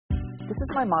This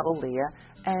is my model Leah,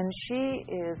 and she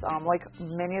is, like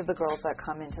many of the girls that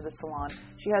come into the salon,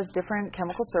 she has different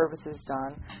chemical services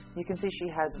done. You can see she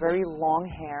has very long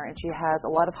hair, and she has a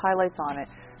lot of highlights on it.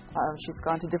 She's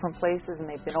gone to different places, and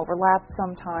they've been overlapped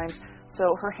sometimes, so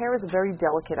her hair is very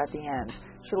delicate at the end.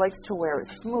 She likes to wear it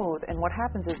smooth, and what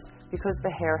happens is, because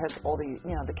the hair has all the,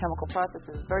 the chemical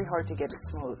processes, it's very hard to get it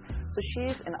smooth. So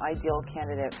she's an ideal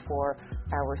candidate for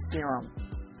our serum.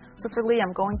 So for Leah,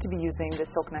 I'm going to be using the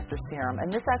Silk Nectar Serum,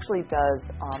 and this actually does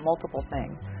multiple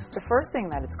things. The first thing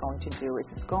that it's going to do is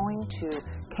it's going to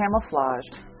camouflage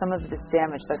some of this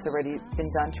damage that's already been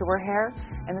done to her hair.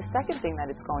 And the second thing that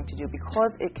it's going to do,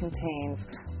 because it contains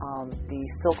the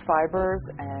silk fibers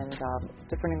and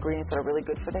different ingredients that are really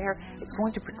good for the hair, it's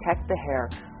going to protect the hair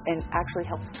and actually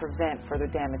help to prevent further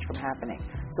damage from happening.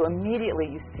 So immediately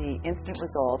you see instant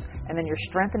results, and then you're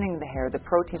strengthening the hair. The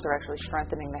proteins are actually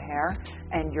strengthening the hair,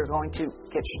 and you're going to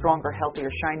get stronger, healthier,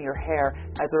 shinier hair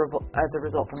as a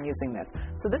result from using this.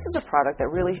 So this is a product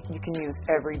that really you can use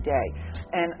every day.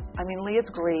 And I mean, Leah's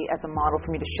great as a model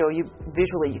for me to show you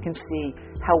visually. You can see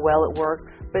how well it works,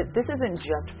 but this isn't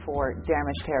just for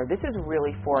damaged hair. This is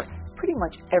really for pretty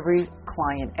much every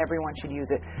client. Everyone should use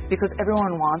it because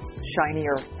everyone wants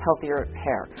shinier, healthier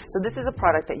hair. So this is a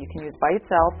product that you can use by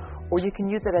itself, or you can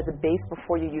use it as a base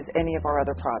before you use any of our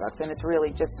other products. And it's really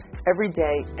just every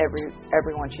day,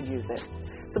 everyone should use it.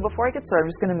 So before I get started, I'm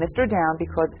just going to mist her down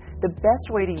because the best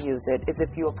way to use it is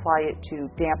if you apply it to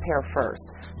damp hair first.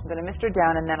 I'm going to mist her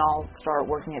down, and then I'll start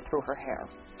working it through her hair.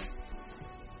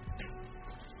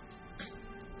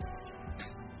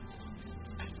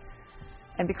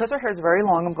 And because her hair is very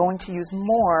long, I'm going to use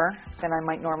more than I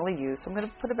might normally use. So I'm going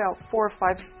to put about 4 or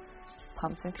 5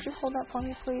 pumps in. Could you hold that for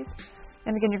me, please?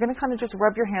 And again, you're going to kind of just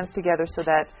rub your hands together so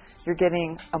that you're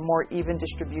getting a more even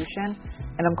distribution.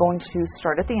 And I'm going to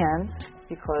start at the ends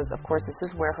because, of course, this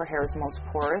is where her hair is most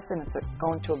porous and it's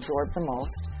going to absorb the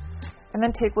most. And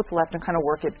then take what's left and kind of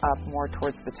work it up more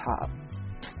towards the top.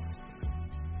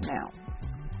 Now,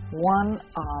 one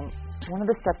of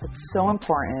the steps that's so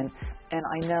important, and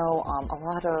I know a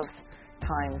lot of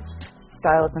times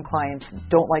stylists and clients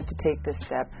don't like to take this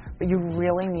step, but you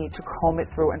really need to comb it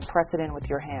through and press it in with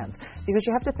your hands because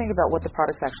you have to think about what the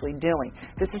product's actually doing.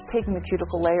 This is taking the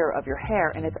cuticle layer of your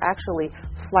hair and it's actually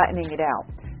flattening it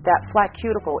out. That flat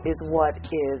cuticle is what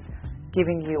is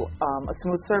giving you a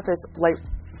smooth surface. Light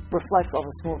reflects off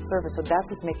a smooth surface, so that's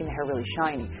what's making the hair really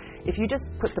shiny. If you just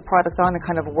put the products on and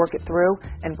kind of work it through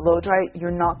and blow dry,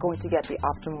 you're not going to get the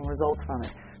optimum results from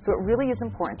it. So it really is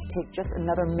important to take just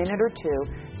another minute or two,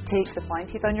 take the fine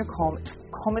teeth on your comb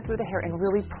it through the hair and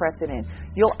really press it in.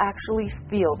 You'll actually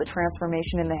feel the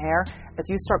transformation in the hair. As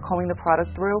you start combing the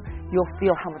product through, you'll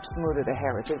feel how much smoother the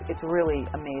hair is. It's really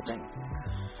amazing.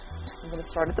 I'm going to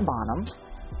start at the bottom.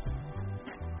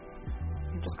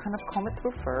 And just kind of comb it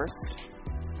through first.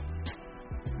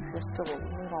 My hair's still a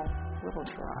little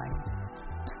dry.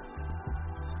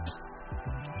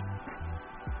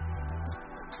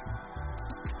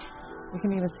 You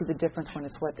can even see the difference when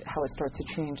it's wet, how it starts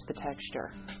to change the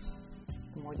texture.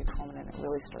 The more you comb it in, it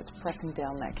really starts pressing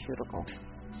down that cuticle.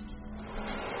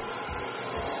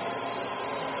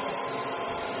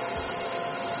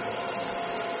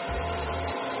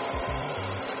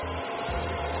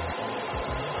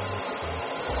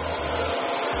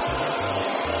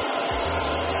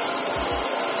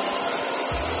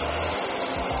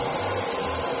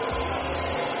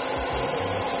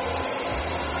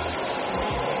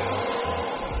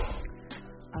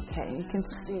 You can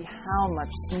see how much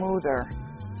smoother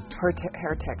her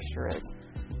hair texture is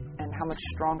and how much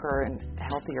stronger and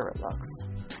healthier it looks.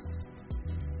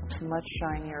 It's much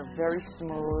shinier, very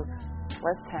smooth,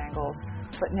 less tangles.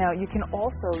 But now you can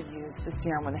also use the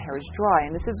serum when the hair is dry,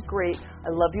 and this is great. I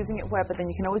love using it wet, but then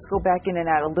you can always go back in and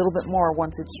add a little bit more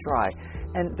once it's dry.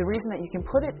 And the reason that you can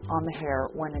put it on the hair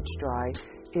when it's dry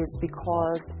is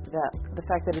because the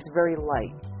fact that it's very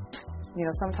light. You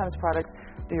know, sometimes products,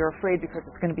 you're afraid because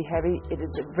it's going to be heavy. It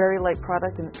is a very light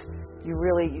product, and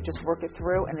you just work it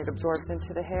through, and it absorbs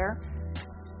into the hair,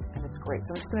 and it's great.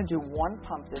 So I'm just going to do 1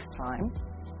 pump this time.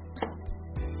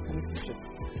 And this is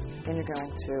then you're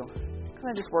going to kind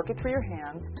of just work it through your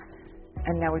hands,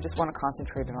 and now we just want to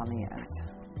concentrate it on the ends.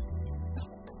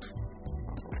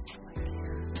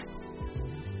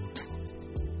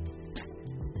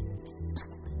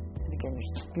 Again, you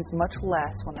just use much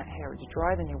less when the hair is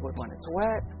dry than you would when it's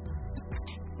wet.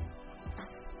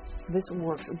 This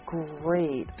works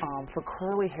great for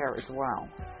curly hair as well.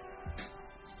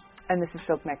 And this is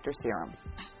Silk Nectar Serum.